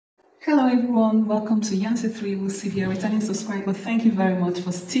Hello everyone, welcome to Yancy 3. If you're a returning subscriber, thank you very much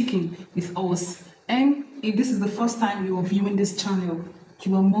for sticking with us. And if this is the first time you are viewing this channel,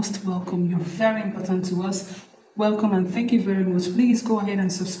 you are most welcome. You're very important to us. Welcome and thank you very much. Please go ahead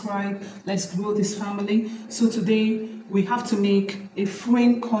and subscribe. Let's grow this family. So today we have to make a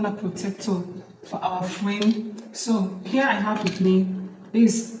frame corner protector for our frame. So here I have with me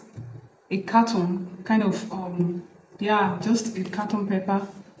this a carton, kind of just a carton paper,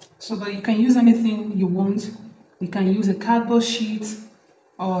 so that you can use anything you want. You can use a cardboard sheet,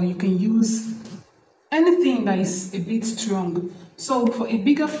 or you can use anything that is a bit strong. So for a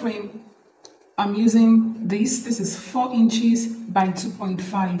bigger frame, I'm using this is 4 inches by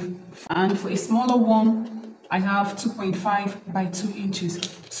 2.5, and for a smaller one I have 2.5 by 2 inches.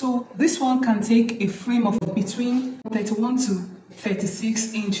 So this one can take a frame of between 31 to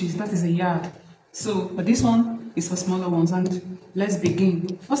 36 inches, that is a yard. So but this one is for smaller ones, and let's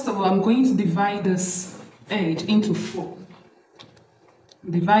begin. First of all, I'm going to divide this edge into 4.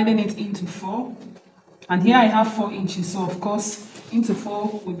 Dividing it into 4, and here I have 4 inches, so of course into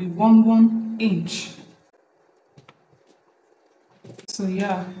 4 will be 1 inch. So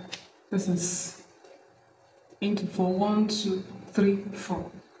yeah, this is into 4, 1, 2, 3,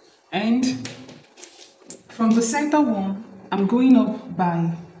 4. And from the center one, I'm going up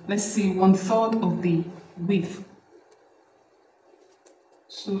by, let's say, 1/3 of the width.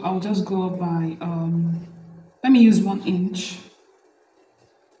 So I'll just go up by, let me use 1 inch.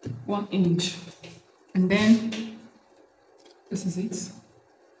 1 inch. And then this is it.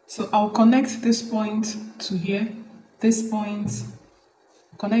 So I'll connect this point to here, this point,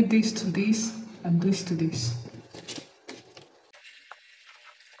 connect this to this, and this to this.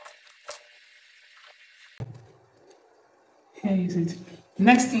 Here is it.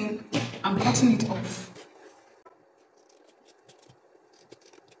 Next thing, I'm cutting it off.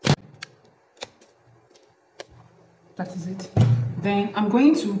 That is it. Then I'm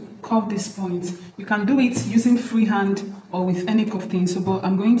going to curve this point. You can do it using freehand or with any curve thing, so but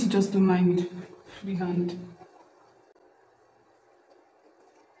I'm going to just do mine with freehand.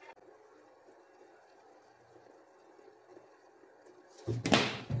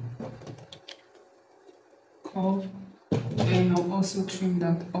 Curve. Then I'll also trim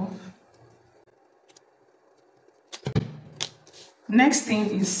that off. Next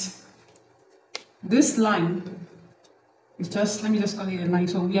thing is this line. It's just, let me just call it a line.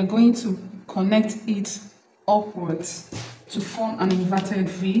 So we are going to connect it upwards to form an inverted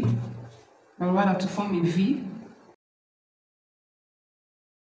V, or rather to form a V.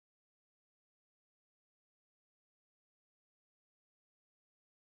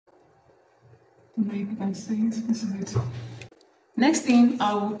 Maybe you can see it. This is it. Next thing,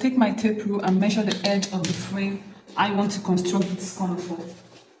 I will take my tape rule and measure the edge of the frame I want to construct this corner for.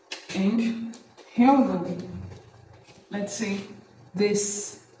 And here we go. Let's say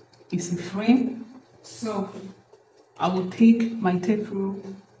this is a frame. So I will take my tape rule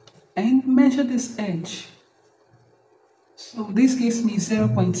and measure this edge. So this gives me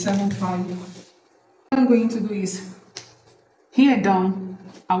 0.75. What I'm going to do is, here down,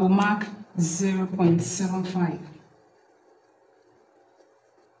 I will mark 0.75.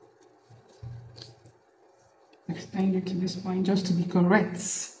 Extend it to this point just to be correct.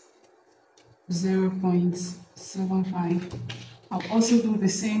 0.75. I'll also do the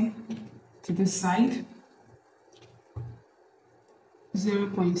same to this side.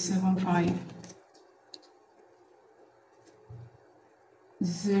 0.75.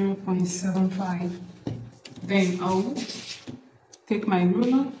 0.75. Then I'll take my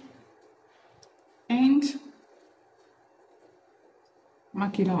ruler and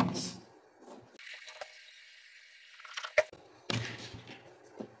mark it out.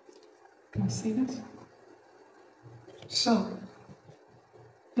 Can you see this? So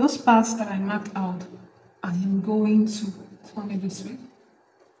those parts that I marked out, I am going to turn it this way.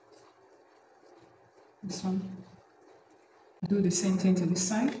 This one. Do the same thing to this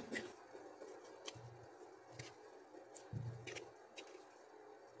side.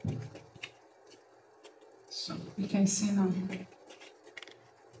 So you can see now.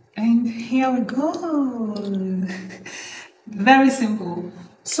 And here we go. Very simple.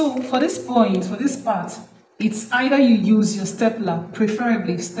 So for this point, for this part, it's either you use your stapler,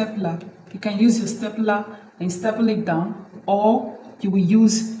 preferably stapler. You can use your stapler and staple it down, or you will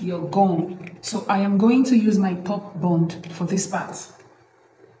use your gum. So I am going to use my top bond for this part.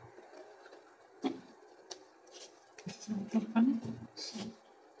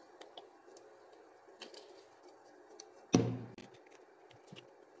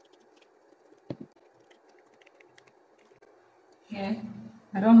 Here,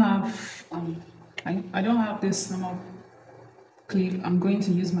 I don't have I don't have this normal clip. I'm going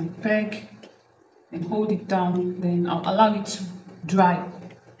to use my peg and hold it down, then I'll allow it to dry.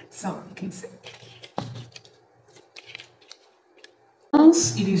 So you can see.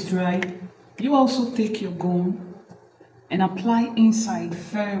 Once it is dry, you also take your gum and apply inside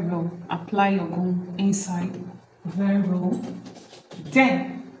very well. Apply your gum inside very well.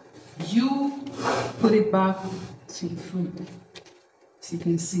 Then you put it back to the frame. As you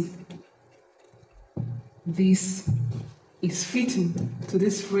can see, this is fitting to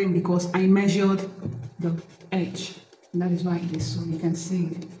this frame because I measured the edge. And that is why it is so, you can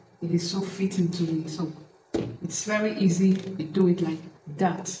see it is so fitting to it. So it's very easy. You do it like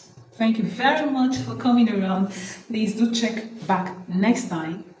that. Thank you very much for coming around. Please do check back next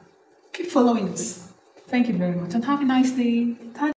time. Keep following us. Thank you very much and have a nice day.